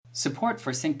Support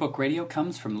for SyncBook Radio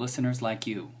comes from listeners like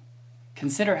you.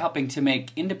 Consider helping to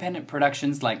make independent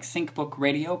productions like SyncBook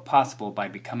Radio possible by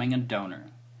becoming a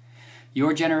donor.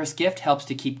 Your generous gift helps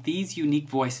to keep these unique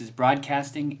voices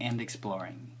broadcasting and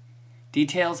exploring.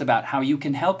 Details about how you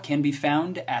can help can be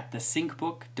found at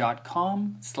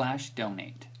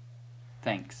thesyncbook.com/donate.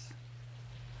 Thanks.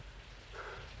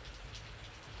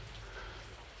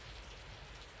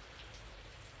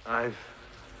 I've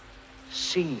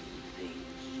seen things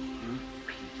you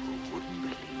people wouldn't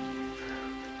believe.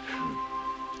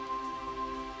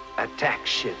 Attack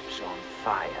ships on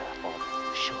fire off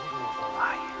the shoulder of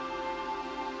Orion.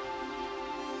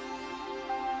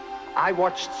 I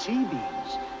watched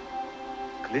C-beams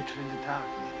glitter in the dark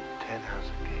near the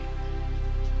 10-house gate.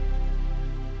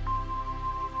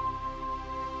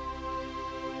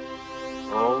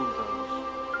 All those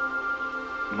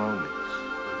moments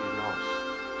will be lost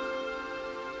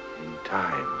in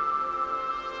time,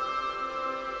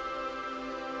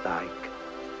 like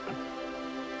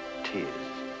tears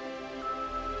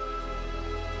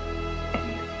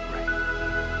in the rain.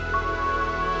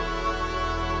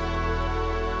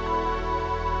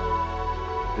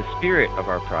 The spirit of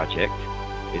our project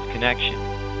is connection.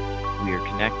 We are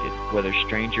connected, whether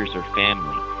strangers or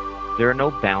family. There are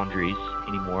no boundaries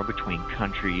anymore between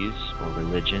countries or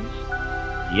religions.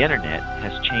 The internet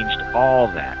has changed all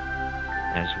that.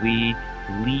 As we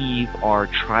leave our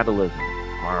tribalism,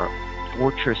 our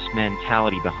fortress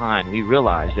mentality behind, we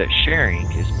realize that sharing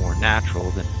is more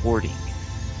natural than hoarding.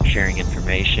 Sharing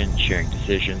information, sharing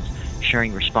decisions,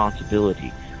 sharing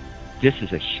responsibility. This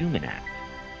is a human act.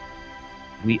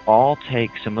 We all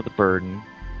take some of the burden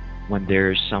when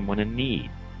there's someone in need.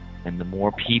 And the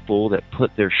more people that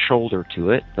put their shoulder to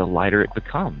it, the lighter it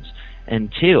becomes.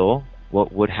 Until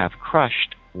what would have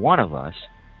crushed one of us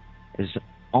is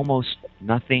almost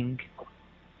nothing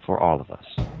for all of us.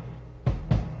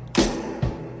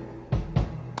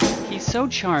 He's so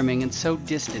charming and so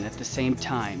distant at the same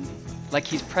time. Like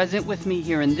he's present with me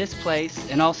here in this place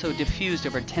and also diffused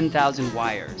over 10,000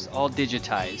 wires, all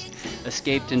digitized,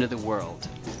 escaped into the world.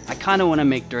 I kind of want to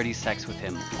make dirty sex with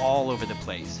him all over the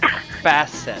place.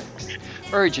 Fast sex.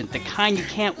 Urgent, the kind you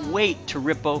can't wait to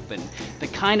rip open. The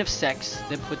kind of sex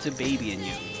that puts a baby in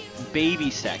you. Baby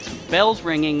sex, bells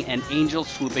ringing and angels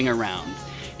swooping around.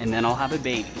 And then I'll have a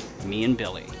baby, me and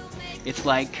Billy. It's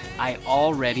like I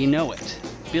already know it.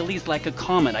 Billy's like a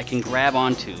comet I can grab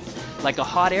onto. Like a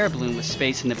hot air balloon with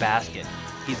space in the basket.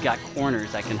 He's got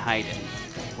corners I can hide in,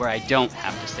 where I don't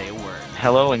have to say a word.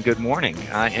 Hello and good morning.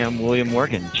 I am William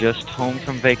Morgan, just home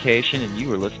from vacation, and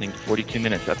you are listening to 42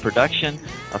 Minutes, a production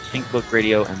of SyncBook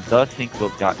Radio and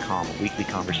thesyncbook.com, a weekly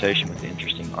conversation with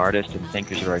interesting artists and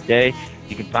thinkers of our day.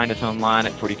 You can find us online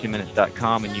at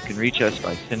 42minutes.com, and you can reach us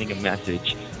by sending a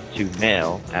message to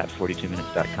mail at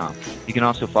 42minutes.com. You can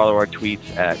also follow our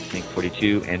tweets at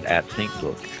Sync42 and at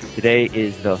SyncBook. Today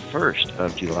is the 1st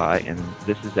of July, and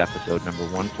this is episode number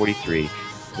 143.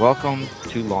 Welcome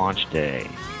to Launch Day.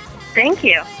 Thank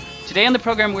you. Today on the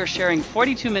program, we're sharing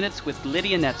 42 Minutes with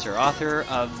Lydia Netzer, author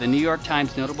of the New York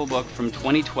Times notable book from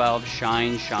 2012,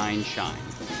 Shine, Shine, Shine.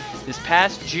 This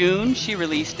past June, she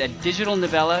released a digital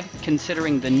novella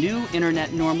considering the new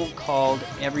internet normal called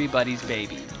Everybody's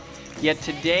Baby. Yet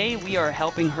today, we are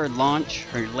helping her launch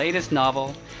her latest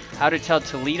novel, How to Tell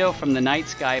Toledo from the Night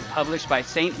Sky, published by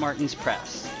St. Martin's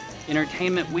Press.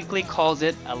 Entertainment Weekly calls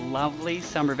it a lovely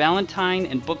summer valentine,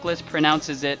 and Booklist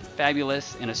pronounces it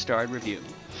fabulous in a starred review.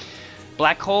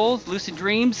 Black holes, lucid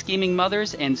dreams, scheming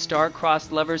mothers, and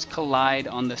star-crossed lovers collide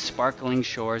on the sparkling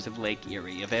shores of Lake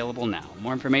Erie. Available now.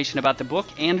 More information about the book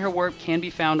and her work can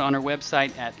be found on her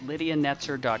website at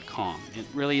lydianetzer.com. It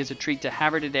really is a treat to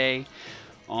have her today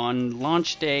on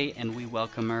launch day, and we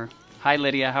welcome her. Hi,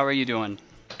 Lydia. How are you doing?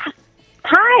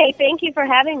 Hi. Thank you for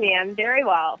having me. I'm very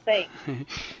well. Thanks.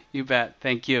 You bet.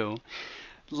 Thank you.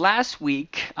 Last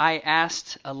week, I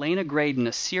asked Elena Graydon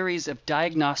a series of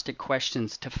diagnostic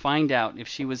questions to find out if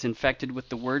she was infected with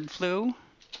the word flu.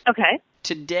 Okay.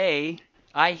 Today,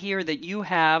 I hear that you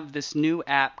have this new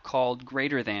app called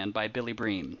Greater Than by Billy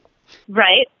Bream.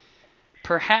 Right.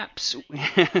 Perhaps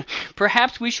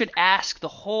we should ask the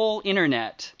whole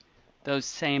internet those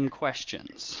same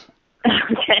questions.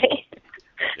 Okay.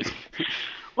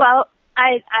 Well,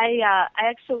 I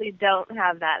actually don't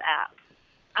have that app.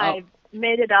 I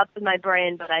made it up in my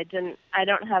brain, but I don't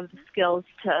have the skills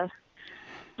to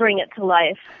bring it to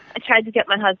life. I tried to get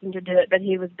my husband to do it, but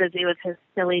he was busy with his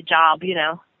silly job, you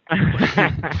know.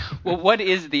 Well, what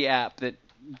is the app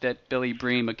that Billy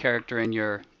Bream, a character in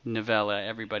your novella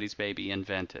Everybody's Baby,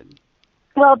 invented?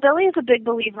 Well, Billy is a big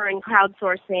believer in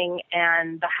crowdsourcing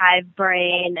and the hive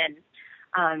brain, and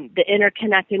the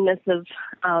interconnectedness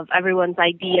of everyone's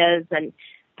ideas. And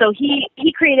so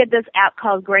he created this app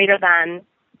called Greater Than,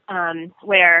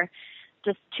 where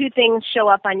just two things show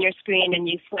up on your screen and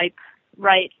you swipe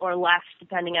right or left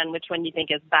depending on which one you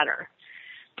think is better.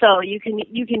 So you can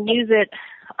use it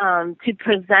to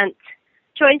present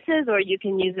choices, or you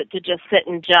can use it to just sit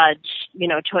and judge,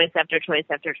 choice after choice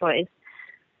after choice.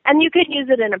 And you could use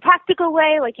it in a practical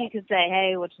way, like you could say,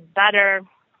 hey, which is better,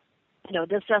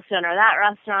 this restaurant or that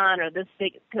restaurant, or this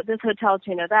hotel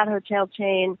chain or that hotel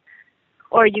chain.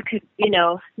 Or you could,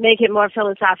 make it more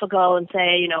philosophical and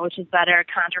say, which is better,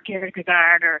 Kant or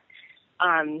Kierkegaard, or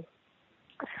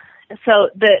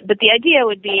but the idea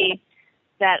would be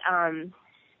that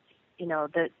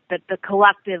that the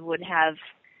collective would have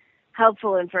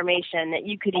helpful information that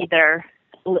you could either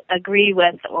agree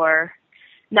with or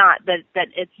not, that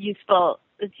it's useful.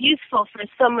 It's useful for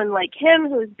someone like him,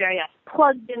 who is very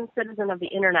plugged-in citizen of the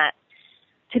internet,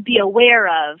 to be aware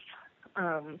of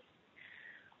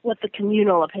what the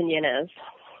communal opinion is.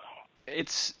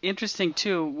 It's interesting,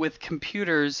 too, with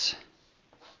computers,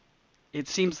 it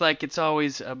seems like it's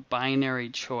always a binary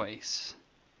choice.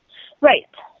 Right.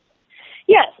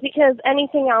 Yes, because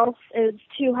anything else is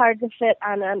too hard to fit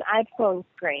on an iPhone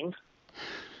screen.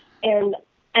 And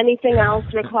anything else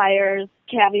requires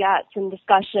caveats and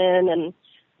discussion and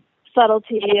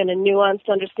subtlety and a nuanced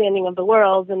understanding of the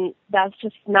world, and that's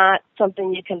just not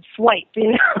something you can swipe,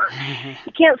 You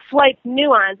can't swipe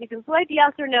nuance. You can swipe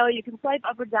yes or no, you can swipe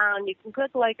up or down, you can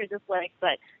click like or dislike,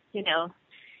 but,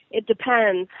 it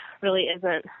depends really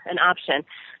isn't an option.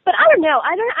 But I don't know.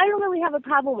 I don't really have a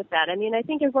problem with that. I mean, I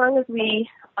think as long as we,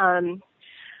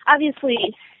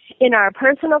 obviously, in our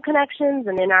personal connections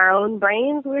and in our own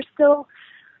brains, we're still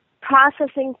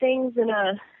processing things in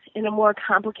a more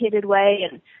complicated way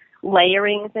and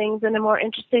layering things in a more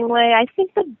interesting way. I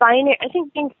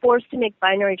think being forced to make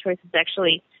binary choices is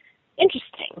actually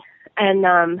interesting, and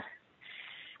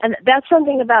that's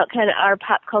something about kind of our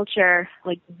pop culture,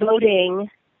 like voting,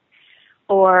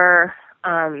 or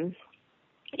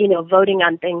voting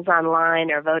on things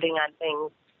online, or voting on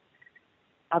things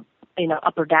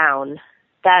up or down.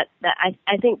 That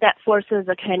I think that forces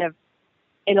a kind of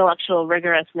intellectual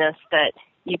rigorousness that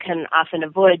you can often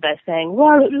avoid by saying,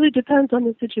 well, it really depends on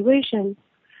the situation,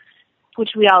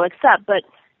 which we all accept. But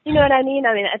you know what I mean?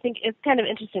 I mean, I think it's kind of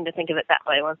interesting to think of it that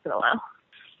way once in a while.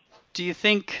 Do you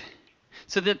think,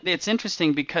 so that it's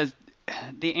interesting because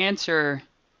the answer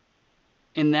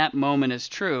in that moment is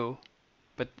true,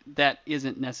 but that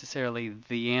isn't necessarily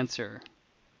the answer.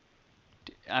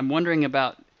 I'm wondering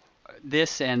about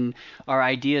this and our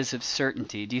ideas of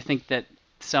certainty. Do you think that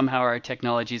somehow our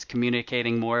technology is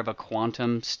communicating more of a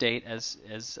quantum state as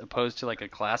opposed to like a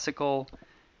classical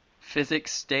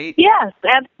physics state? Yes,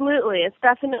 absolutely. It's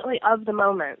definitely of the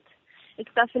moment.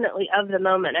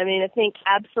 I mean, I think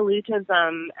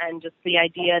absolutism and just the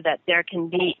idea that there can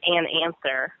be an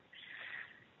answer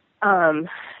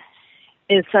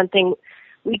is something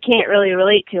we can't really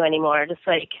relate to anymore. Just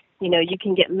like, you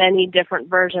can get many different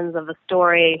versions of a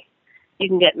story. You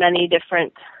can get many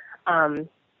different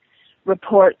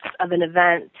reports of an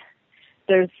event.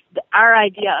 There's our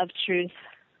idea of truth,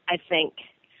 I think.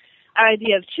 Our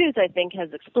idea of truth, I think,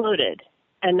 has exploded,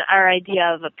 and our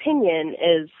idea of opinion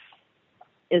is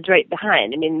right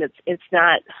behind. I mean, it's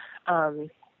not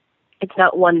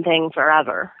one thing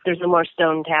forever. There's no more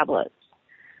stone tablets.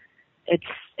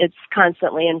 It's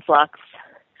constantly in flux,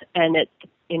 and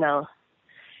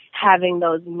having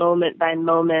those moment by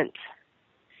moment.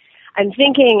 I'm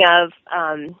thinking of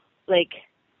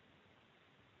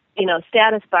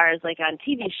status bars, like on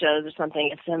TV shows or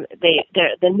something.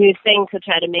 The new thing to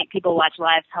try to make people watch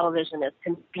live television is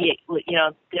to be,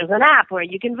 there's an app where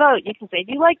you can vote. You can say,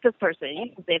 do you like this person?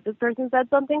 You can say if this person said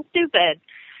something stupid,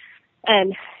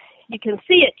 and you can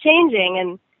see it changing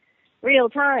in real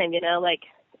time.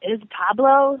 Is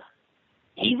Pablo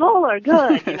evil or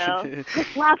good?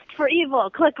 Click left for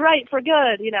evil, click right for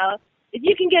good. If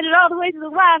you can get it all the way to the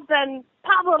left, then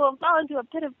Pablo will fall into a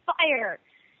pit of fire.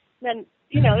 Then,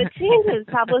 it changes.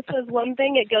 Pablo says one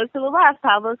thing, it goes to the left.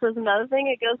 Pablo says another thing,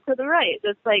 it goes to the right.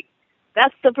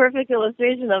 That's the perfect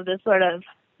illustration of this sort of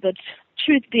the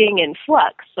truth being in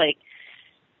flux. Like,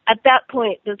 at that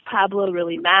point, does Pablo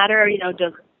really matter?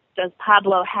 Does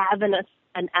Pablo have an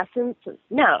essence?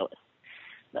 No.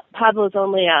 Pablo is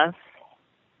only a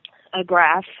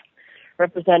graph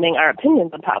representing our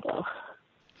opinions of Pablo.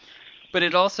 But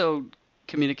it also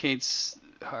communicates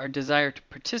our desire to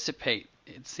participate,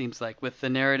 it seems like, with the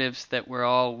narratives that we're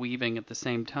all weaving at the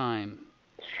same time.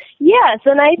 Yes,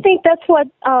 and I think that's what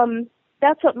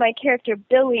my character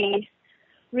Billy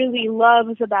really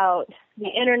loves about the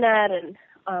internet and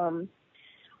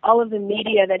all of the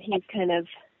media that he's kind of,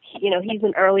 he's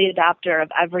an early adopter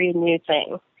of every new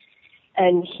thing.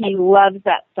 And he loves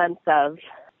that sense of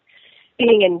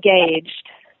being engaged,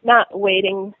 not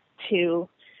waiting to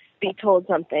be told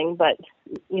something, but,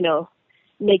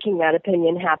 making that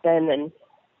opinion happen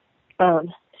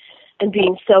and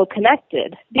being so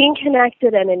connected. Being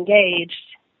connected and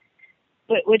engaged,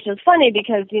 which is funny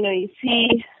because, you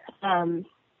see,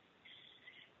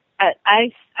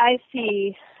 I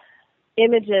see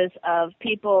images of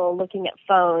people looking at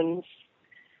phones,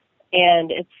 and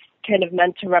it's kind of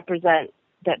meant to represent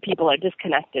that people are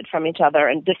disconnected from each other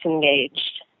and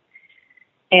disengaged.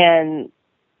 And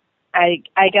I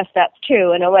guess that's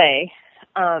true in a way.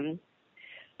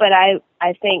 But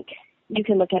I think you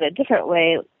can look at it a different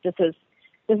way. This is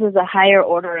a higher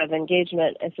order of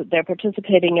engagement. It's that they're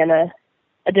participating in a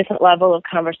different level of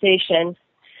conversation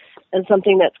and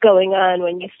something that's going on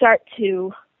when you start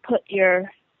to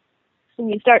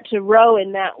row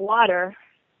in that water,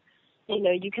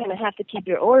 you kind of have to keep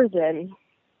your oars in.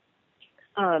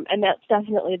 And that's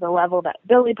definitely the level that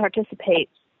Billy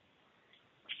participates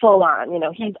full on.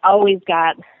 He's always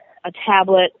got a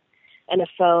tablet and a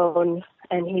phone,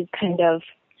 and he's kind of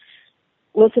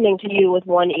listening to you with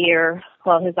one ear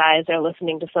while his eyes are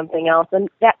listening to something else. And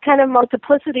that kind of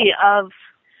multiplicity of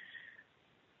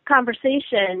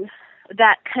conversation,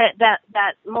 that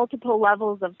multiple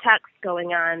levels of text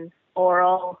going on,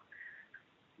 oral,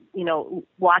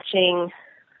 watching,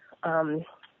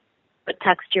 but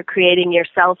text you're creating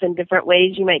yourself in different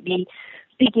ways. You might be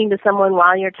speaking to someone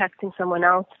while you're texting someone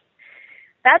else.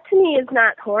 That to me is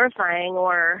not horrifying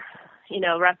or,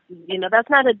 that's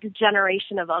not a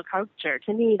degeneration of our culture.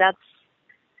 To me, that's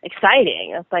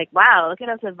exciting. It's like, wow, look at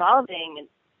us evolving and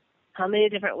how many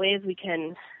different ways we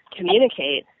can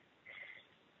communicate.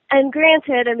 And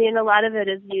granted, a lot of it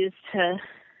is used to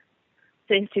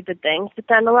say stupid things, but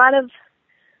then a lot of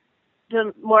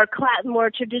the more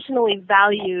traditionally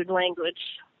valued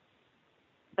language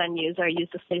venues are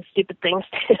used to say stupid things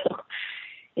too.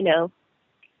 It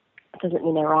doesn't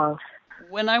mean they're wrong.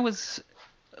 When I was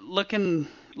looking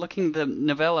the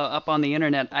novella up on the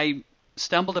internet, I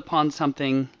stumbled upon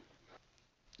something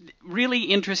really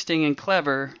interesting and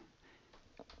clever.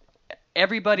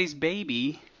 Everybody's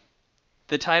Baby,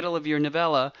 the title of your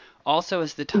novella, also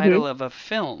is the title of a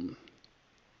film.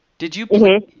 Did you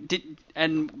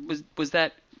was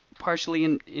that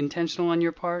partially intentional on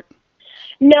your part?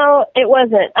 No, it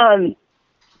wasn't.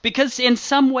 Because in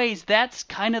some ways that's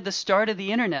kind of the start of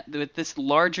the internet, with this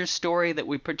larger story that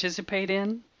we participate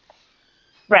in.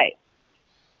 Right.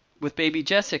 With baby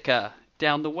Jessica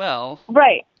down the well.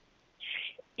 Right.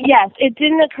 Yes, it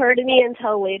didn't occur to me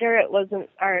until later. It wasn't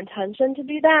our intention to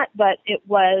do that, but it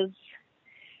was,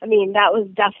 that was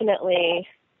definitely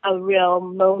a real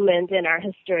moment in our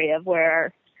history of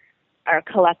where our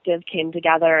collective came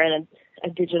together in a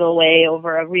digital way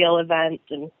over a real event.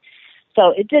 And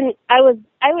so it was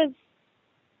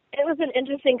an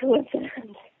interesting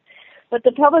coincidence, but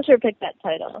the publisher picked that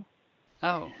title.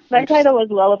 Oh. My title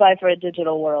was Lullaby for a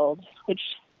Digital World, which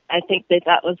I think they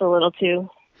thought was a little too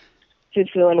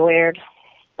foo-foo and weird.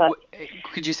 But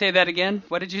could you say that again?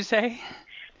 What did you say?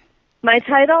 My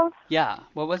title? Yeah.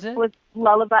 What was it? Was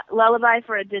Lullaby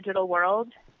for a Digital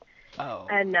World. Oh.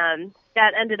 And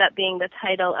that ended up being the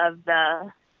title of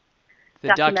the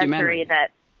documentary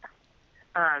that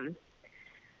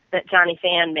Johnny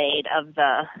Fan made of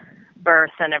the birth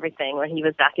and everything, when he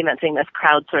was documenting this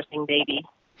crowdsourcing baby.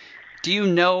 Do you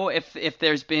know if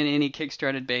there's been any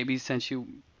kickstarted babies since you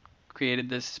created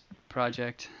this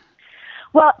project?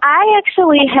 Well, I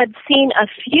actually had seen a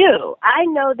few. I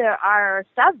know there are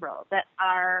several that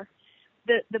are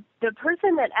the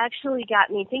person that actually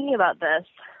got me thinking about this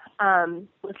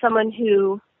was someone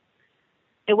who,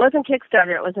 it wasn't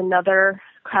Kickstarter, it was another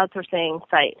crowdsourcing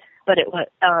site, but it was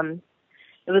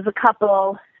a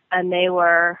couple, and they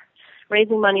were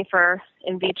raising money for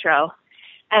in vitro.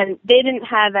 And they didn't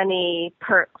have any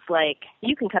perks like,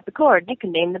 you can cut the cord, you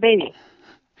can name the baby.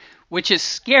 Which is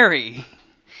scary.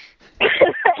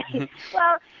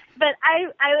 Well, but I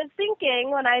was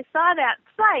thinking when I saw that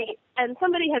site, and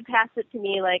somebody had passed it to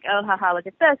me like, oh, haha, look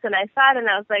at this. And I saw it, and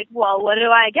I was like, well, what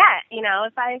do I get?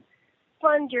 If I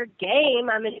fund your game,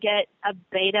 I'm going to get a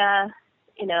beta,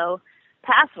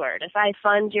 password. If I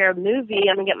fund your movie,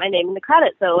 I'm going to get my name in the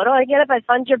credits. So what do I get if I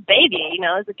fund your baby?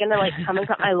 Is it going to, come and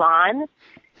cut my lawn?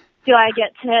 Do I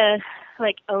get to,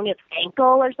 own its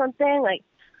ankle or something?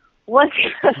 What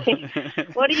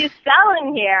are you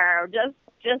selling here?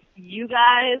 Just you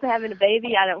guys having a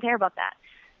baby? I don't care about that.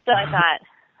 So I thought,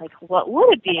 what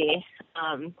would it be?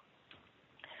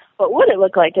 what would it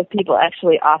look like if people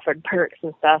actually offered perks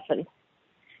and stuff, and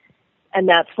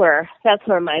that's where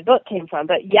my book came from.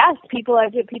 But yes, people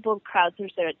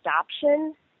crowdsource their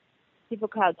adoption, people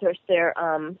crowdsource their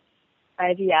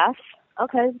IVF, all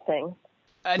kinds of things.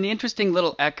 An interesting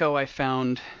little echo I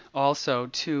found also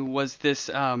too was this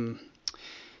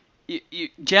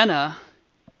Jenna.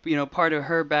 Part of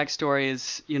her backstory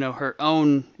is her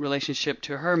own relationship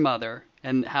to her mother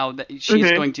and how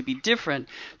she's going to be different.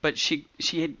 But she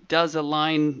does a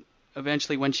line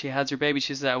eventually when she has her baby.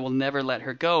 She says, "I will never let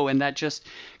her go," and that just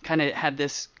kind of had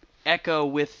this echo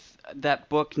with that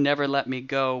book, Never Let Me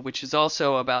Go, which is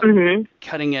also about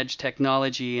cutting edge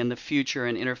technology and the future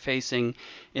and interfacing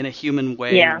in a human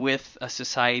way with a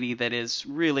society that is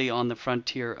really on the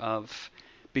frontier of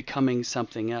becoming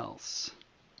something else.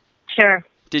 Sure.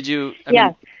 Did you?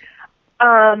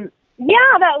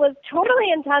 Yeah, that was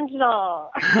totally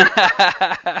intentional.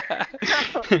 I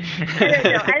don't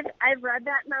know. I've read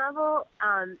that novel.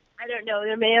 I don't know.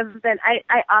 There may have been.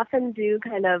 I often do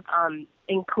kind of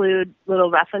include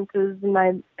little references in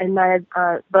my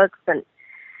books, and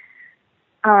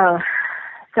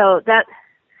so that.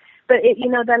 But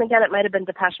then again, it might have been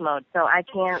Depeche Mode, so I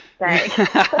can't say.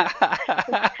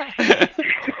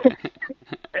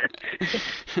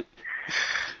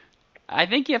 I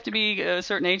think you have to be a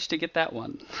certain age to get that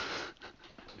one.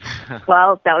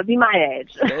 Well, that would be my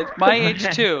age. It's my age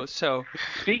too. So,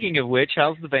 speaking of which,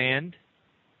 how's the band?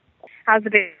 How's the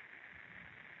band?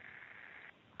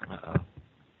 Uh-oh.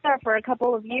 For a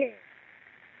couple of years.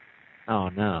 Oh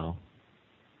no.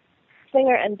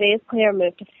 Singer and bass player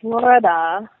moved to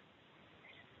Florida,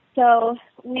 so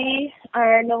we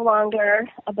are no longer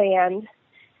a band.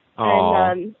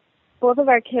 Aww. And both of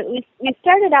our kids, we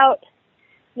started out.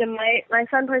 My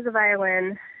son plays the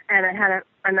violin, and I had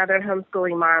another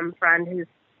homeschooling mom friend whose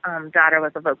daughter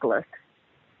was a vocalist.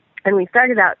 And we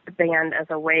started out the band as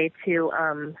a way to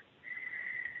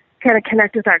kind of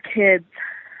connect with our kids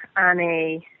on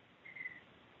a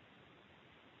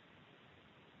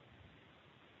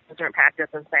different practice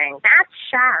and saying, "That's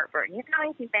sharp," or "You're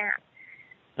going too fast."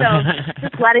 So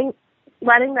just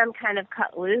letting them kind of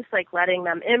cut loose, like letting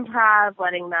them improv,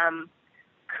 letting them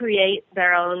create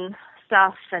their own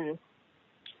stuff, and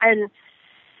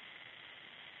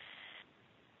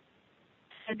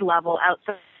level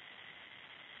outside,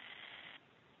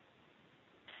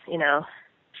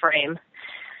 frame.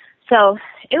 So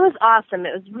it was awesome.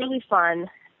 It was really fun,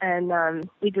 and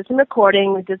we did some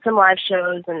recording, we did some live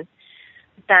shows, and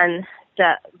then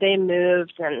they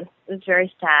moved, and it was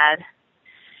very sad.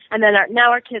 And then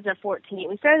now our kids are 14.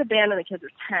 We started a band when the kids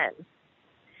were 10.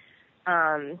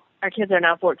 Our kids are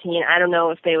now 14. I don't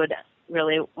know if they would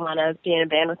really want to be in a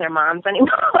band with their moms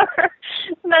anymore.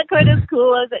 Not quite as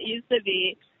cool as it used to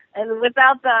be. And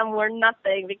without them, we're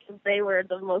nothing, because they were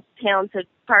the most talented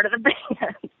part of the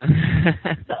band.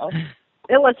 So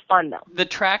it was fun, though. The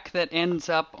track that ends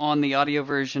up on the audio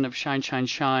version of Shine, Shine,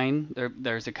 Shine,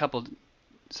 there's a couple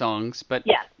songs, but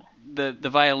yes. The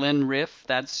violin riff,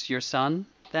 that's your son,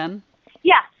 then?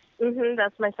 Yeah.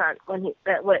 That's my son. When he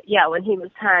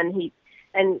was 10, he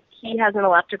has an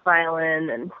electric violin,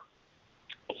 and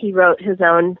he wrote his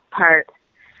own part,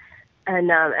 and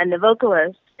the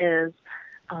vocalist is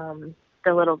her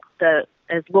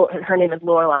name is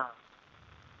Lorelai.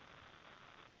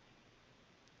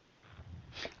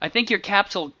 I think your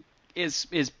capsule is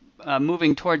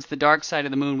moving towards the dark side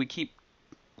of the moon. We keep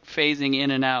phasing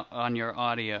in and out on your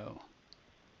audio.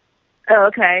 Oh,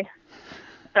 okay.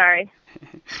 Sorry.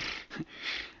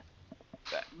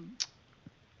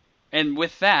 And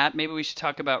with that, maybe we should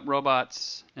talk about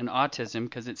robots and autism,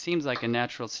 because it seems like a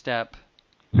natural step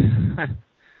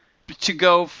to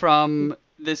go from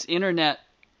this internet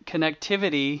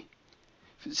connectivity.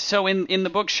 So in the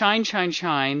book Shine, Shine,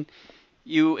 Shine,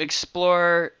 you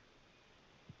explore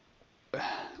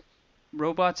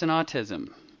robots and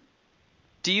autism.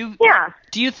 Do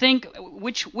you think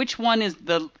which one is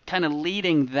the kind of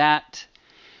leading that?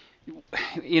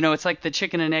 It's like the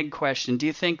chicken and egg question. Do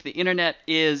you think the internet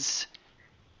is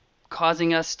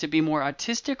causing us to be more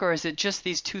autistic, or is it just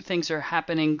these two things are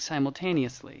happening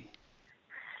simultaneously?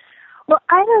 Well,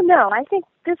 I don't know. I think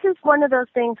this is one of those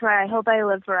things where I hope I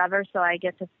live forever so I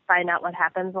get to find out what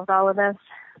happens with all of this,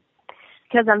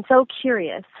 because I'm so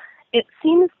curious. It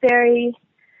seems very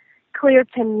clear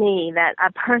to me that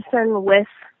a person with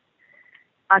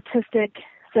autistic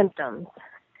symptoms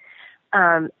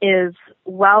is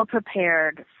well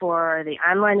prepared for the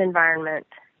online environment,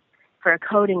 for a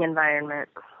coding environment,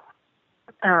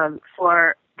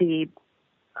 for the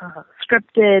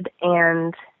scripted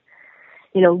and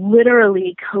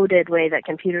literally coded way that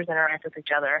computers interact with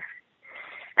each other.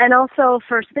 And also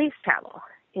for space travel.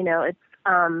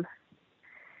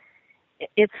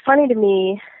 It's funny to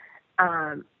me,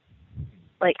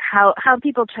 like how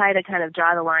people try to kind of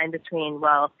draw the line between,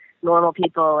 well, normal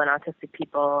people and autistic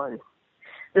people, and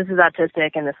this is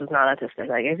autistic and this is not autistic.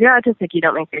 Like, if you're autistic, you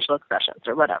don't make facial expressions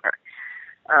or whatever.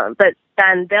 But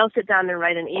then they'll sit down and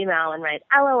write an email and write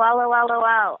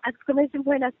LOL, exclamation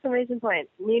point, exclamation point.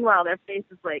 Meanwhile, their face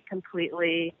is like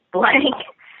completely blank.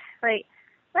 Like,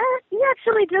 you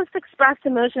actually just expressed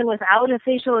emotion without a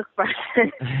facial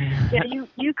expression.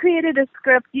 You created a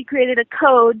script, you created a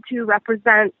code to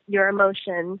represent your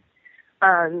emotion,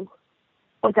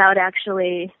 without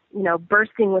actually,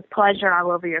 bursting with pleasure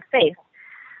all over your face.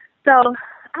 So,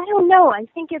 I don't know. I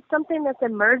think it's something that's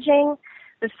emerging.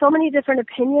 There's so many different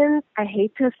opinions. I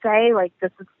hate to say, like,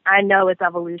 I know it's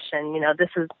evolution.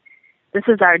 This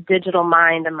is our digital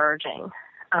mind emerging.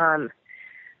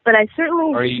 But I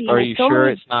certainly see. Are you sure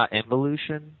it's not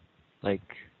involution, like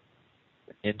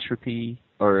entropy,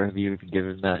 or have you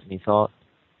given that any thought?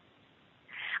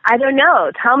 I don't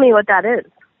know. Tell me what that is.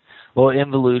 Well,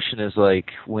 involution is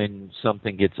like when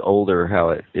something gets older,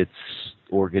 how its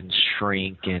organs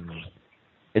shrink, and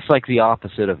it's like the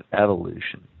opposite of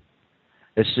evolution.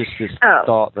 It's just this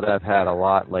thought that I've had a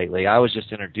lot lately. I was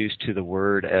just introduced to the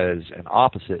word as an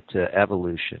opposite to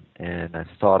evolution, and I've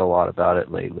thought a lot about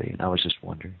it lately, and I was just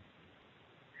wondering.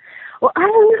 Well, I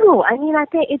don't know. I mean, I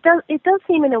think it does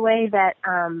seem in a way that,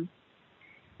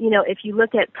 if you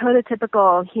look at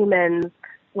prototypical humans,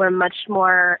 we're much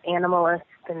more animalist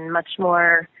and much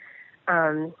more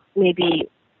maybe,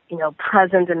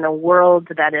 present in the world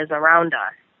that is around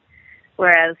us,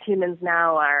 whereas humans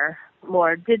now are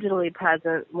more digitally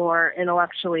present, more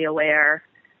intellectually aware,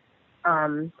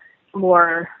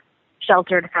 more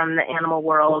sheltered from the animal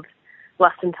world,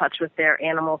 less in touch with their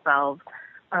animal selves.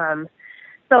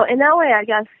 So in that way, I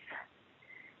guess,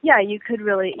 you could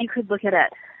look at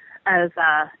it as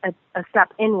a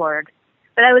step inward,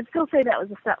 but I would still say that was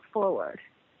a step forward.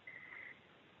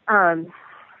 I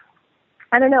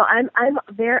don't know.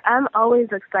 I'm always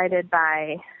excited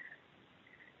by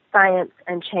science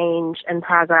and change and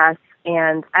progress,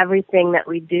 and everything that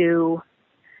we do,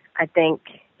 I think,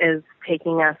 is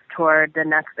taking us toward the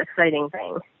next exciting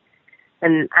thing.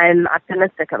 And I'm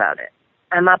optimistic about it.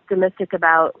 I'm optimistic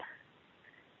about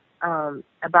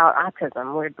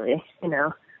autism, weirdly.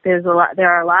 There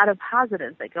are a lot of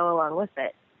positives that go along with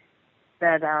it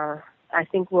that I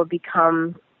think will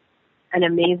become an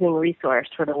amazing resource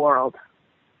for the world.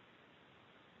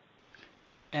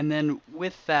 And then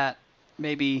with that,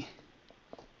 maybe,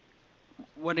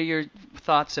 what are your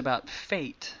thoughts about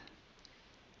fate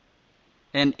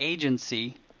and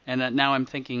agency? And now I'm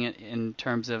thinking in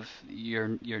terms of your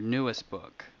newest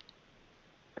book.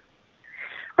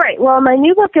 Right. Well, my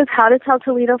new book is How to Tell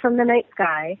Toledo from the Night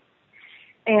Sky.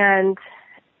 And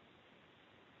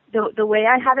the way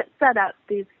I have it set up,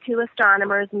 these two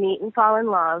astronomers meet and fall in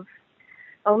love,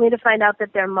 only to find out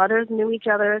that their mothers knew each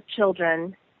other as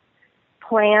children,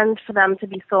 planned for them to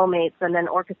be soulmates, and then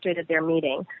orchestrated their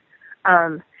meeting.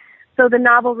 So the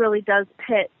novel really does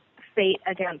pit fate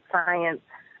against science,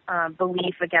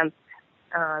 belief against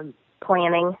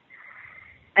planning,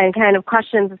 and kind of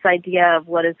questions this idea of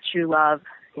what is true love.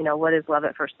 What is love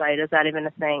at first sight? Is that even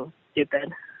a thing?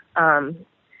 Stupid. And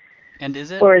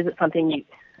is it? Or is it something you...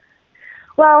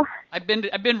 Well... I've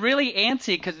been really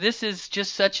antsy because this is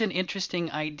just such an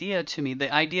interesting idea to me.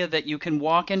 The idea that you can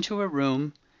walk into a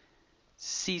room,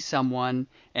 see someone,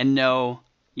 and know,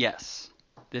 yes,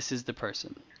 this is the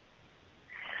person.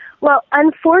 Well,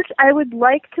 unfortunately, I would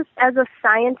like to, as a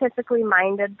scientifically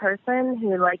minded person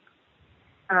who likes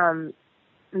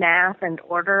math and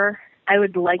order, I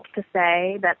would like to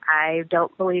say that I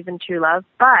don't believe in true love,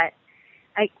 but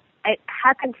it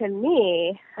happened to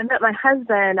me. I met my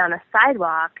husband on a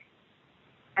sidewalk,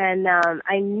 and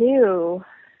I knew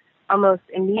almost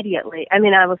immediately. I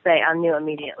mean, I will say I knew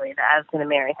immediately that I was going to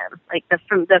marry him. Like the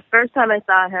first time I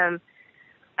saw him,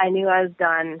 I knew I was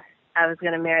done. I was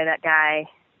going to marry that guy,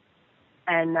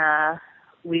 and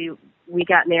we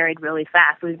got married really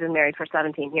fast. We've been married for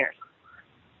 17 years.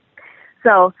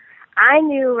 So I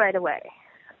knew right away.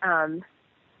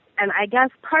 And I guess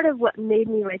part of what made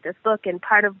me write this book and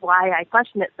part of why I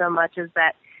question it so much is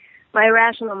that my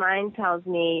rational mind tells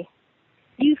me,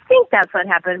 you think that's what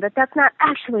happened, but that's not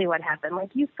actually what happened. Like,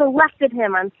 you selected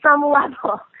him on some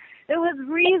level. There was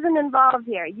reason involved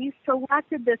here. You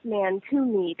selected this man to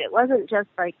meet. It wasn't just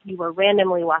like you were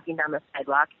randomly walking down the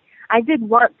sidewalk. I did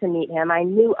want to meet him. I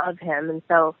knew of him. And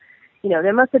so,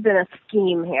 there must have been a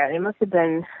scheme here. There must have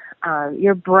been,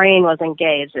 your brain was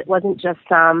engaged. It wasn't just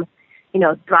some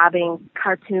throbbing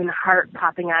cartoon heart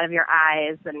popping out of your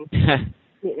eyes and,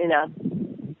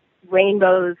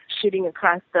 rainbows shooting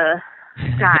across the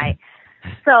sky.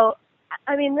 So,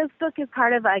 I mean, this book is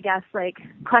part of, I guess, like,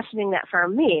 questioning that for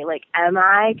me. Like, am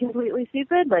I completely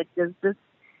stupid? Like,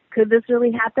 could this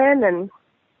really happen? And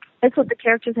it's what the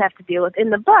characters have to deal with. In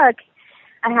the book,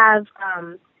 I have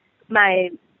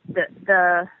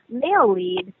the male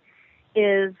lead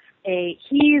he's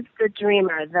the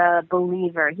dreamer, the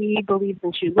believer. He believes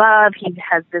in true love. He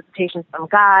has visitations from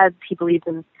gods. He believes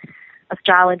in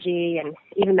astrology, and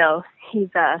even though he's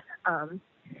an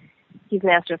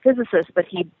astrophysicist, but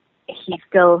he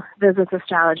still visits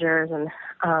astrologers. And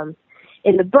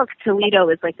in the book, Toledo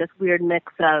is like this weird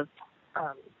mix of,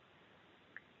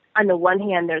 on the one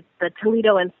hand, there's the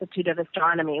Toledo Institute of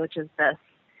Astronomy, which is this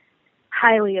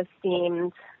highly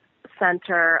esteemed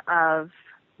center of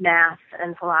math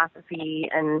and philosophy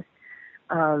and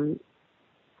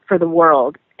for the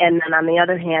world. And then on the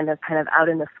other hand, it's kind of out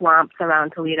in the swamps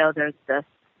around Toledo, there's this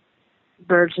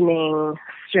burgeoning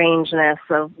strangeness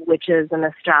of witches and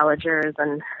astrologers.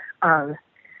 And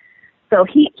so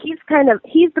he's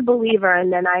the believer.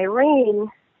 And then Irene,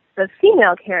 the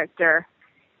female character,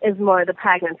 is more the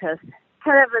pragmatist.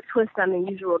 Kind of a twist on the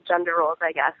usual gender roles,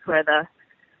 I guess, where the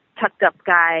tucked up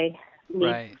guy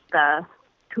meets the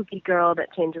kooky girl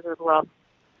that changes his world.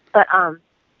 But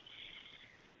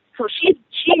so she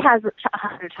has a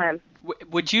harder time.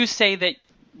 Would you say that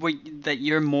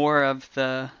you're more of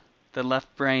the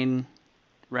left brain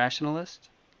rationalist?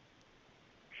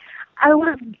 I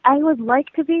would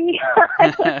like to be.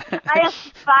 I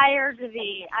aspire to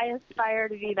be.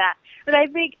 That. But I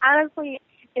think honestly,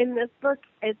 in this book,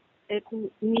 it's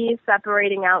me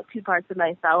separating out two parts of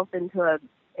myself into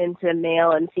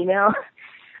male and female,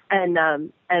 and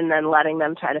then letting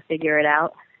them try to figure it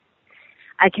out.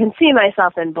 I can see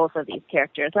myself in both of these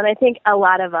characters, and I think a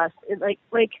lot of us, like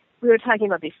we were talking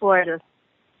about before, just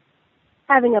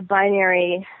having a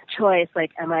binary choice,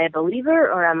 like, am I a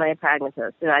believer or am I a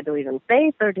pragmatist? Do I believe in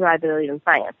faith or do I believe in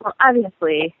science? Well,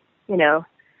 obviously, I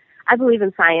believe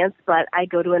in science, but I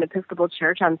go to an Episcopal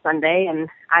church on Sunday and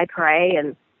I pray,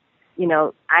 and,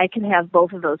 I can have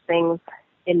both of those things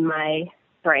in my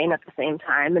brain at the same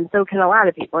time, and so can a lot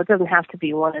of people. It doesn't have to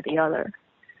be one or the other.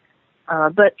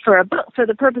 But for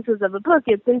the purposes of a book,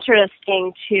 it's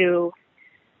interesting to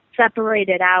separate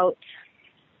it out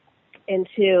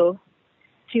into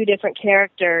two different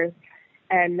characters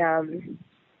and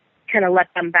kind of let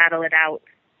them battle it out.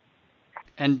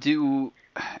 And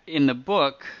in the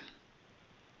book,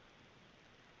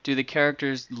 do the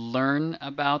characters learn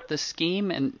about the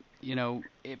scheme? And,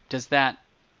 does that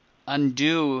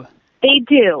undo? They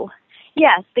do.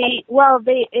 Yes. They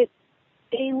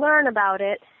learn about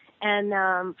it.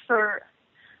 And for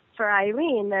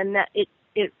Irene, then it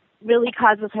really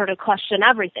causes her to question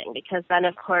everything, because then,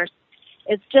 of course,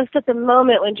 it's just at the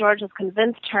moment when George has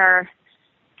convinced her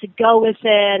to go with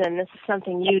it, and this is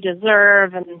something you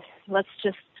deserve, and let's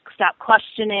just stop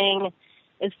questioning.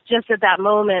 It's just at that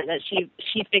moment that she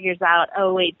figures out,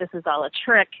 oh wait, this is all a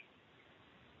trick.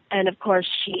 And of course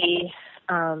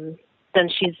then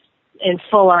she's in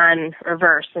full-on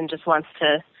reverse and just wants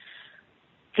to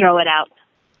throw it out.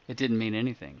 It didn't mean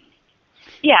anything.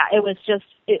 Yeah, it was just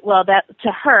that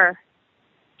to her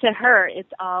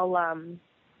it's all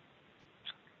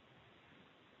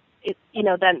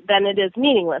then it is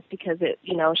meaningless, because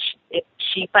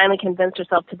she finally convinced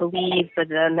herself to believe, but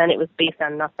then it was based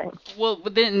on nothing. Well,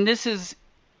 then this is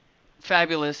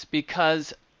fabulous,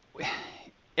 because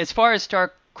as far as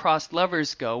star-crossed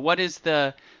lovers go, what is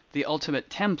the ultimate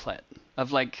template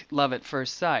of, like, love at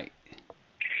first sight?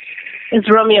 It's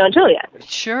Romeo and Juliet.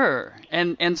 Sure.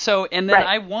 And then right.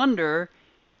 I wonder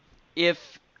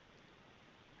if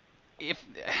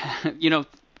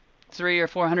 300 or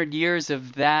 400 years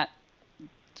of that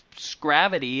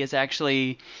gravity is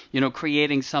actually,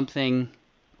 creating something,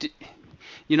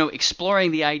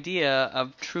 exploring the idea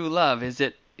of true love. Is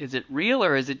it real,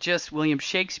 or is it just William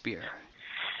Shakespeare?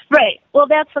 Right. Well,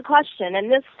 that's the question.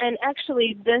 And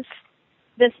actually this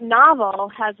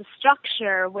novel has a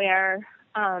structure where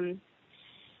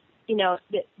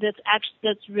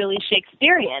that's really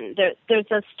Shakespearean.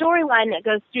 There's a storyline that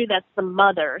goes through that's the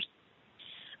mothers,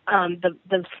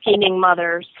 the scheming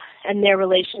mothers and their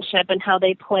relationship and how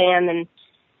they plan,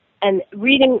 and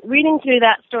reading through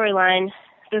that storyline,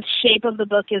 the shape of the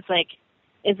book is a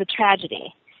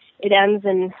tragedy. It ends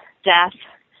in death.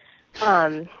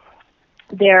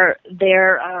 Their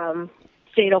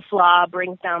fatal flaw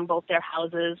brings down both their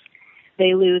houses.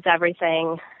 They lose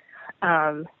everything.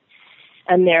 And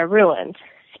they're ruined.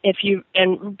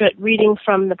 But reading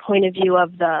from the point of view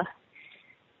of the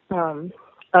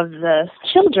of the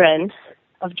children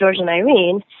of George and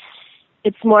Irene,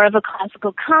 it's more of a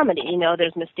classical comedy. You know,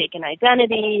 there's mistaken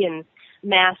identity and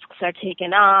masks are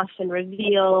taken off and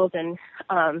revealed, and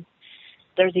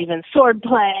there's even sword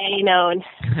play, you know, and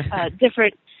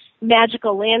different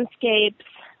magical landscapes,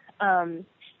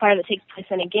 part of it takes place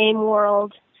in a game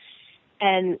world.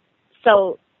 And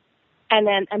so, and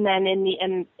then in the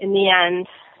end,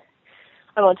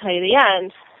 I won't tell you the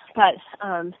end, but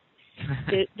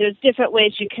there's different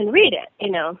ways you can read it,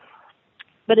 you know.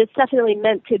 But it's definitely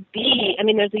meant to be, I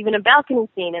mean, there's even a balcony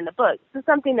scene in the book. This is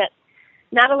something that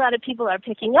not a lot of people are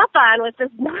picking up on with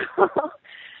this novel.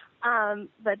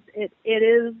 But it's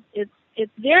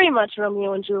very much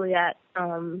Romeo and Juliet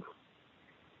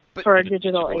for a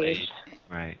digital age.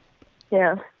 Right.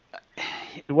 Yeah.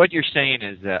 What you're saying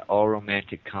is that all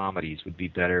romantic comedies would be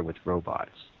better with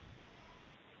robots.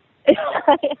 Yeah.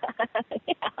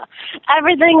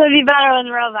 Everything would be better with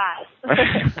robots.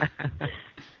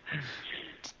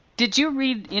 Did you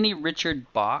read any Richard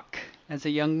Bach as a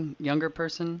younger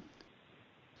person?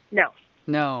 No.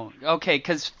 No. Okay,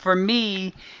 because for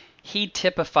me, he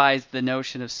typifies the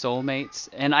notion of soulmates,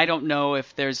 and I don't know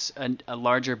if there's a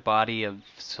larger body of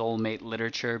soulmate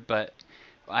literature, but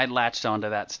I latched onto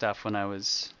that stuff when I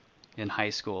was in high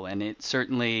school, and it's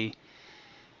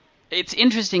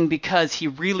interesting because he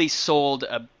really sold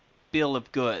a bill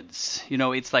of goods. You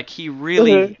know, it's like he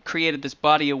really created this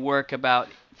body of work about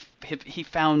he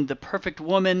found the perfect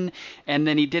woman, and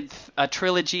then he did a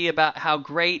trilogy about how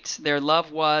great their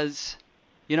love was,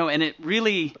 you know, and it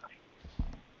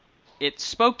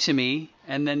spoke to me,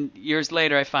 and then years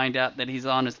later I find out that he's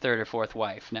on his third or fourth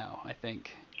wife now, I think.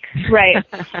 Right.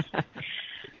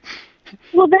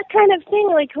 Well, that kind of thing,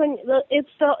 like when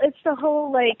it's the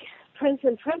whole like prince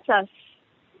and princess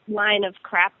line of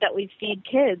crap that we feed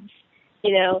kids,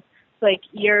 you know. Like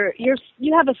you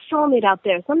have a soulmate out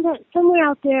there. Somewhere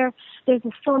out there, there's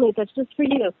a soulmate that's just for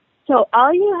you. So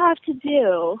all you have to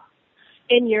do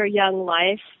in your young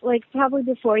life, like probably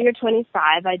before you're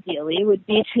 25, ideally, would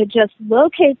be to just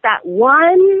locate that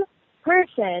one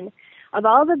person of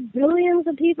all the billions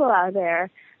of people out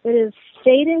there that is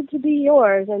fated to be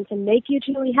yours and to make you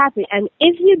truly happy. And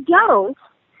if you don't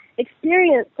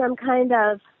experience some kind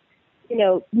of, you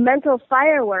know, mental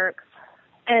fireworks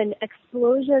and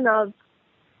explosion of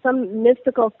some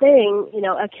mystical thing, you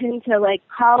know, akin to like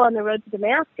Call on the Road to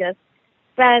Damascus,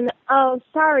 then, oh,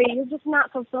 sorry, you're just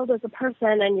not fulfilled as a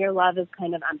person and your love is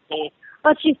kind of empty.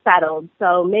 But she's settled,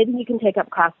 so maybe you can take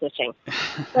up cross-stitching.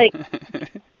 Like,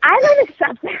 I don't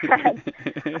accept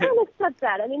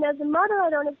that. I mean, as a mother,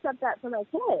 I don't accept that for my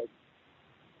kids.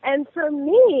 And for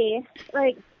me,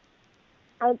 like,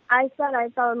 I said I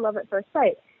fell in love at first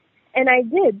sight. And I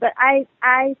did, but I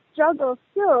struggle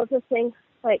still to think,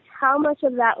 like, how much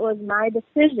of that was my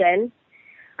decision.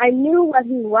 I knew what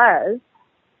he was.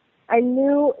 I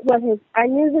knew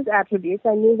his attributes.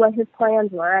 I knew what his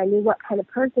plans were. I knew what kind of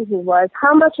person he was.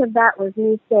 How much of that was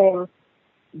me saying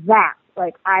that?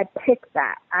 Like, I picked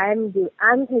that. I'm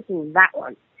taking that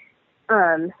one.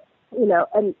 You know,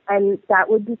 and that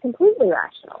would be completely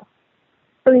rational.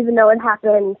 So even though it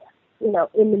happened, you know,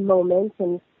 in the moment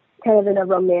and kind of in a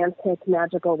romantic,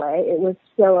 magical way, it was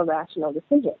still a rational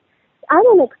decision. I'm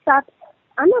not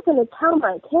going to tell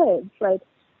my kids, like,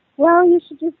 well, you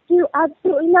should just do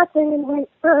absolutely nothing and wait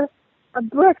for a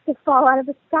brick to fall out of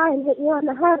the sky and hit you on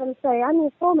the head and say, I'm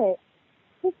your soulmate.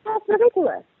 That's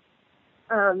ridiculous.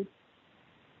 And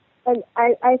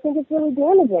I think it's really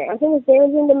damaging. I think it's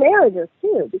damaging to marriages,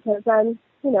 too, because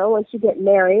once you get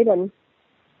married and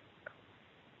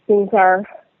things are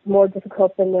more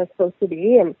difficult than they're supposed to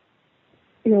be, and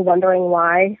you're wondering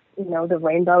why, you know, the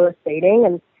rainbow is fading,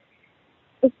 and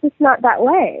it's just not that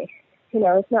way. You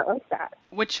know, it's not like that.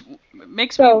 Which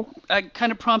makes me,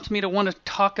 kind of prompts me to want to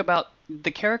talk about the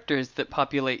characters that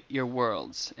populate your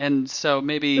worlds. And so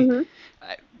maybe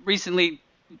recently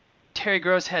Terry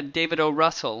Gross had David O.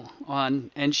 Russell on,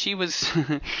 and she was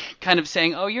kind of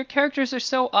saying, oh, your characters are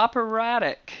so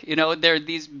operatic. You know, they're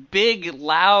these big,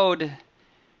 loud,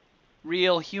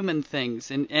 real human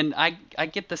things. And I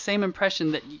get the same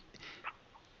impression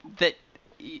that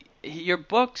your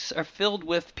books are filled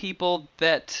with people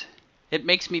that it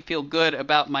makes me feel good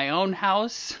about my own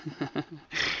house.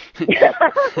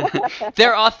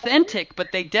 They're authentic,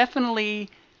 but they definitely,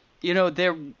 you know,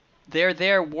 they're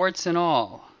there, warts and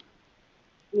all.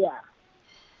 Yeah.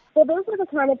 So those are the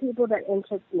kind of people that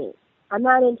interest me. I'm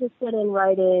not interested in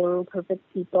writing perfect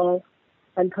people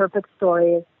and perfect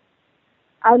stories.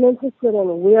 I'm interested in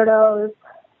weirdos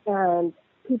and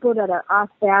people that are off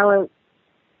balance,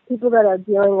 people that are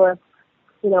dealing with,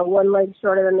 you know, one leg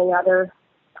shorter than the other,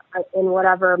 in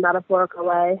whatever metaphorical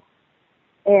way.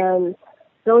 And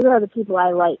those are the people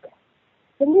I like.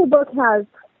 The new book has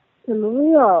some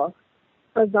real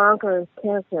bazonkers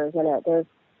characters in it. There's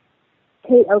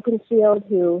Kate Oakenshield,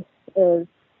 who is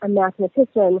a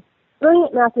mathematician,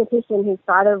 brilliant mathematician whose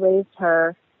father raised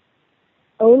her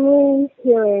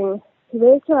he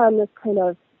raised her on this kind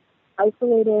of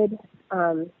isolated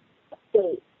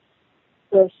state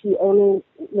where she only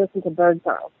listened to bird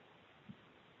songs.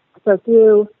 So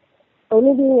through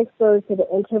only being exposed to the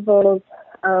intervals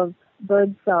of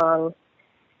bird song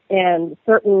and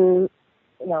certain,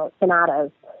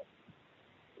 sonatas,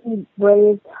 he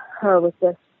raised her with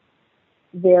this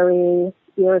very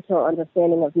spiritual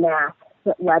understanding of math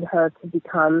that led her to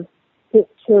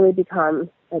truly become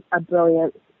a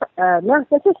brilliant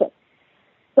mathematician.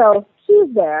 So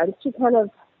she's there, and she kind of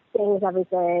sings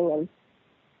everything and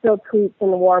still tweets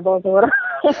and warbles or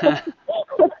whatever.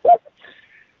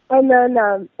 and then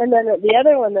the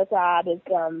other one that's odd is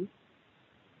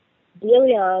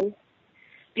Delion.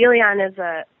 Delion is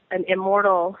an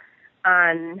immortal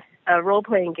on a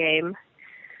role-playing game.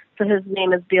 So his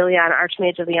name is Delion,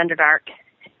 Archmage of the Underdark,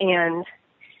 and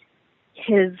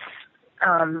his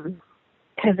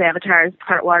avatar is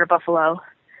part water buffalo,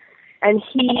 and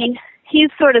he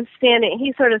sort of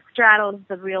straddles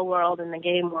the real world and the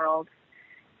game world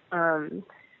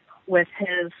with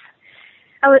his.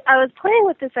 I was playing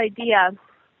with this idea.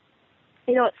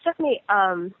 It struck me.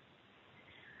 I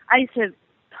used to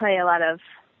play a lot of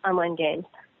online games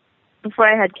before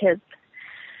I had kids,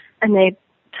 and they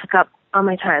took up all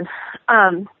my time.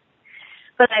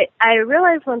 But I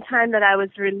realized one time that I was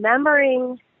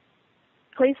remembering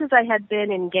places I had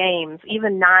been in games,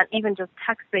 even just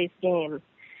text-based games,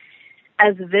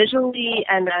 as visually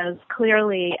and as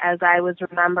clearly as I was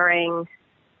remembering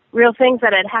real things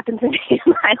that had happened to me in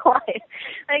my life.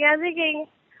 Like, I was thinking,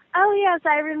 oh yes,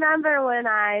 I remember when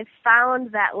I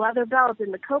found that leather belt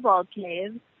in the Kobold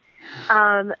Cave.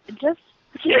 Just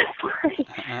like,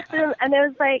 and it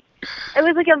was like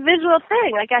a visual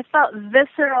thing. Like, I felt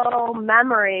visceral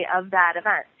memory of that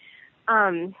event.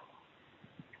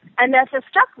 And that just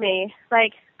struck me.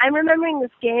 Like, I'm remembering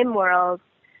this game world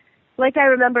like I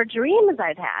remember dreams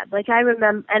I've had.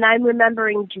 And I'm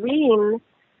remembering dreams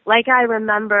like I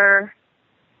remember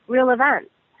real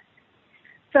events.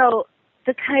 So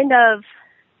the kind of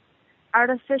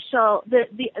artificial, the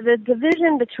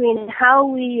division between how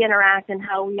we interact and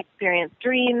how we experience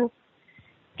dreams,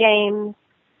 games,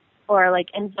 or like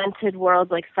invented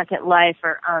worlds like Second Life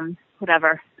or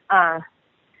whatever,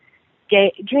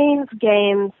 dreams,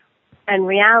 games, and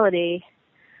reality,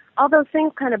 all those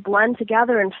things kind of blend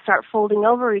together and start folding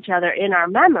over each other in our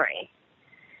memory,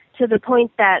 to the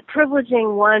point that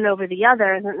privileging one over the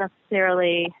other isn't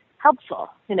necessarily helpful.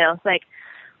 It's like,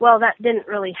 well, that didn't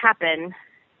really happen.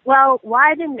 Well,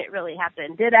 why didn't it really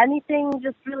happen? Did anything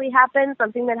just really happen?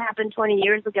 Something that happened 20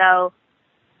 years ago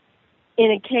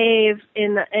in a cave,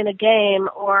 in a game,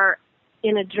 or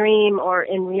in a dream, or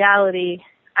in reality,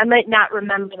 I might not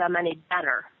remember them any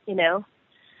better,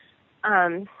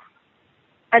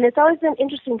 And it's always been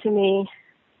interesting to me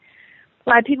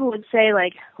why people would say,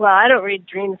 like, well, I don't read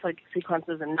dream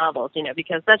sequences in novels,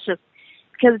 because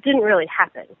it didn't really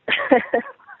happen.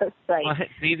 It's like, well,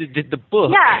 neither did the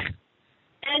book. Yeah.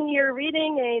 And you're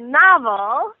reading a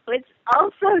novel, which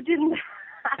also didn't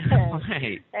happen.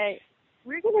 Right. Like,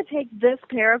 we're going to take this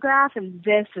paragraph, and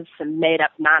this is some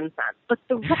made-up nonsense. But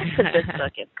the rest of this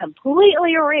book is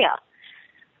completely real.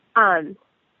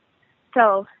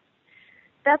 So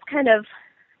that's kind of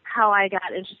how I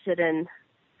got interested in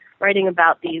writing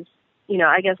about these,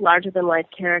 I guess, larger-than-life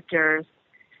characters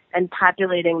and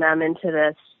populating them into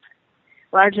this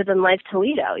larger-than-life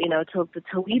Toledo. The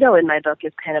Toledo in my book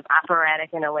is kind of operatic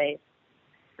in a way.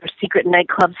 There's secret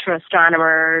nightclubs for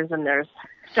astronomers, and there's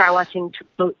star-watching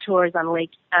boat tours on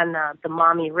the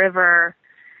Maumee River.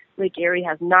 Lake Erie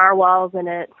has narwhals in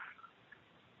it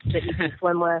that you can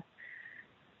swim with.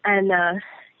 And,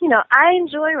 I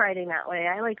enjoy writing that way.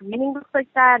 I like reading books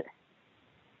like that.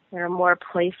 They're more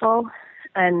playful.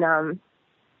 And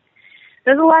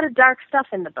there's a lot of dark stuff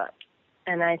in the book.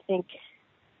 And I think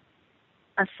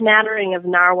a smattering of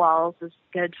narwhals is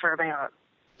good for a balance.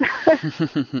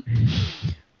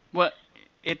 Well,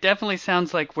 it definitely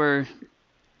sounds like we're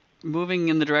moving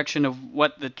in the direction of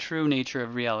what the true nature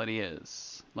of reality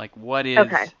is. Like, what is...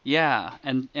 Okay. Yeah.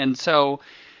 And so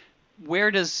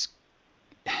where does...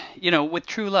 with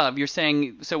true love, you're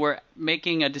saying, so we're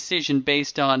making a decision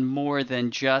based on more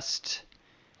than just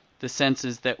the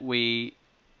senses that we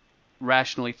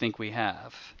rationally think we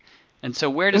have. And so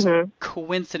where does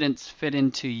coincidence fit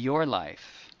into your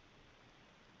life?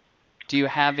 Do you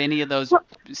have any of those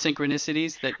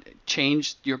synchronicities that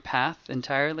changed your path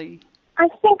entirely? I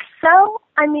think so.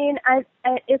 I mean,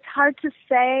 it's hard to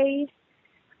say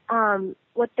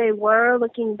what they were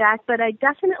looking back, but I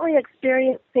definitely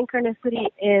experienced synchronicity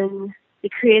in the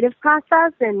creative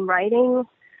process, in writing.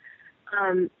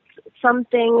 Some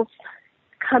things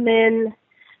come in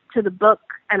to the book,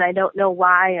 and I don't know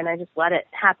why, and I just let it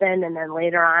happen, and then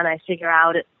later on I figure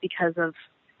out it's because of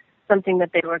something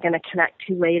that they were going to connect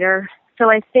to later. So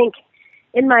I think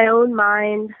in my own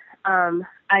mind,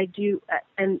 I do,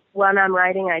 and when I'm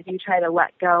writing, I do try to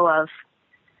let go of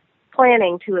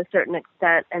planning to a certain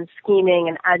extent and scheming,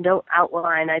 and I don't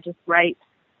outline, I just write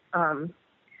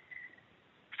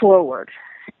forward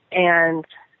and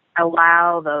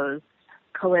allow those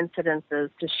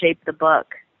coincidences to shape the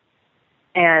book.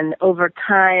 And over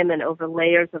time and over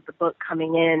layers of the book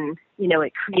coming in, you know,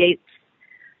 it creates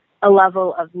a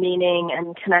level of meaning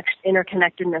and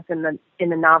interconnectedness in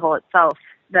the novel itself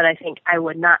that I think I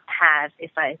would not have if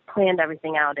I planned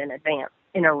everything out in advance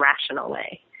in a rational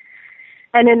way.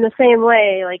 And in the same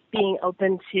way, like being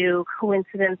open to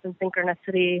coincidence and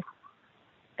synchronicity,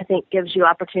 I think gives you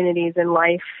opportunities in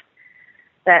life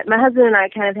that my husband and I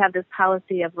kind of have this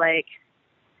policy of like,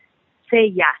 say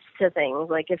yes to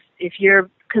things. Like if you're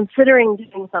considering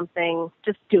doing something,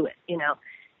 just do it, you know.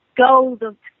 Go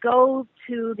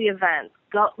to the event,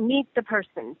 go meet the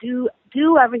person, do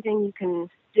everything you can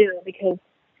do, because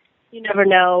you never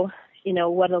know, you know,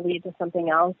 what'll lead to something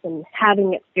else, and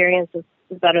having experiences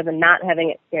is better than not having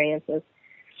experiences.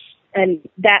 And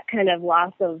that kind of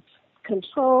loss of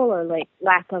control or like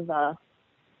lack of a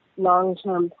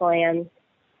long-term plan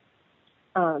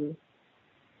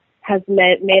has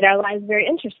made our lives very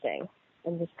interesting,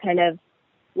 and just kind of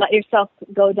let yourself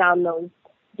go down those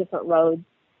different roads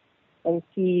and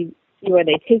see where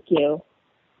they take you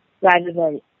rather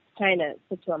than trying to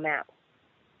put to a map.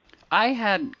 I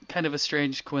had kind of a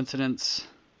strange coincidence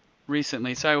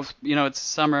recently. So I was, you know, it's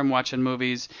summer, I'm watching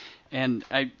movies, and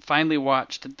I finally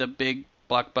watched the big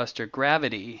blockbuster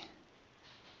Gravity.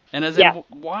 And as I'm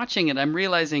watching it, I'm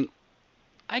realizing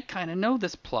I kind of know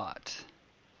this plot.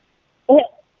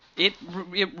 It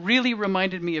really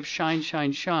reminded me of Shine,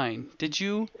 Shine, Shine. Did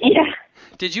you? Yeah.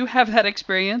 Did you have that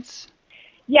experience?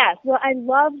 Yes. Well, I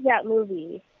loved that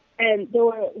movie, and there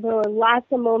were lots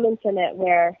of moments in it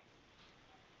where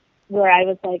I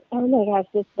was like, oh my gosh,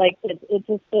 this like it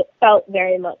felt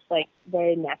very much like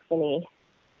very Maxine.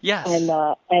 Yes.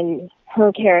 And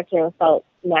her character felt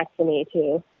Maxine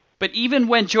too. But even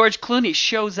when George Clooney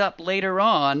shows up later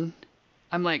on,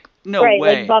 I'm like, no right,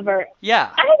 way. Like Bubber.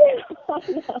 Yeah.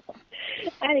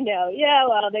 I know. Yeah,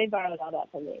 well, they borrowed all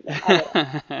that from me.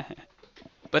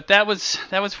 But that was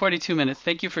 42 minutes.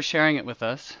 Thank you for sharing it with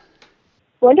us.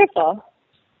 Wonderful.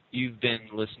 You've been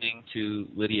listening to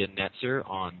Lydia Netzer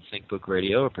on ThinkBook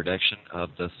Radio, a production of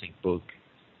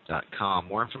TheThinkBook.com.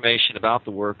 More information about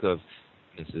the work of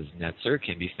Mrs. Netzer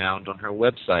can be found on her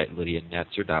website,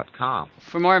 LydiaNetzer.com.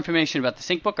 For more information about the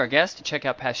ThinkBook, our guest, to check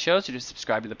out past shows, or to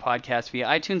subscribe to the podcast via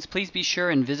iTunes, please be sure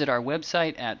and visit our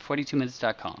website at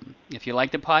 42minutes.com. If you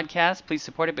like the podcast, please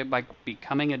support it by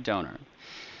becoming a donor.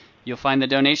 You'll find the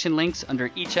donation links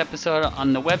under each episode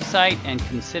on the website, and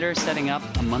consider setting up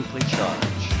a monthly charge.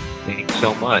 Thanks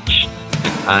so much,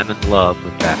 and I'm in love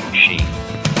with that machine.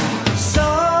 So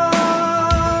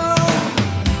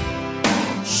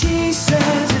she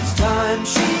says it's time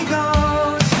she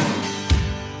goes,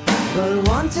 but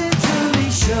wanted to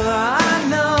be sure I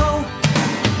know.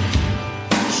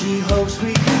 She hopes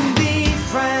we can be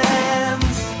friends.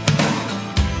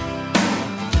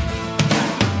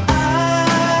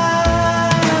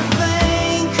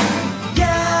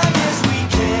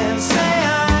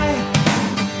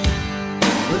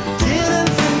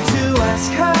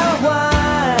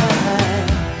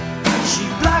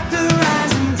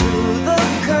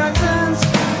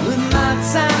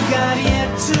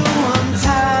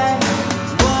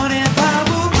 What if I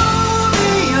were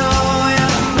Romeo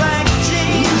in black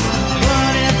jeans?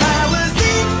 What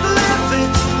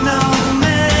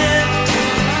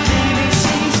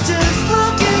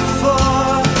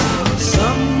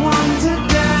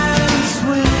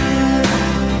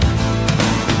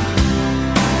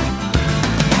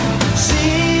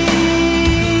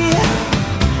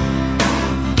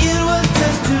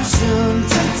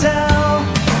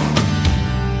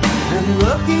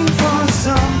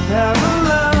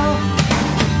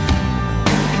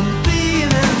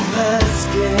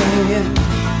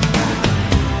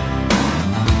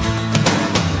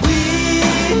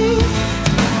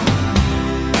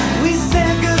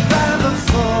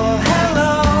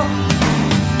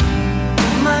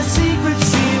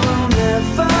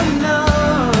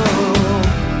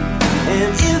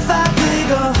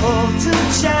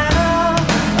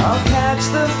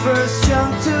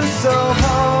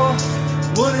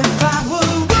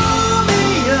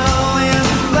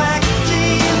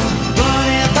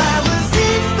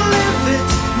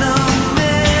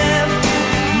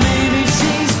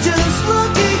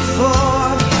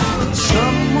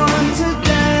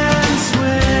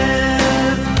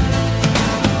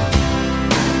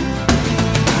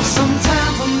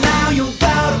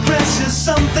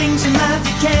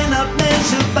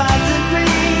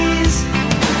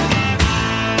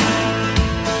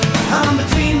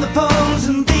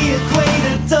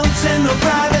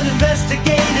private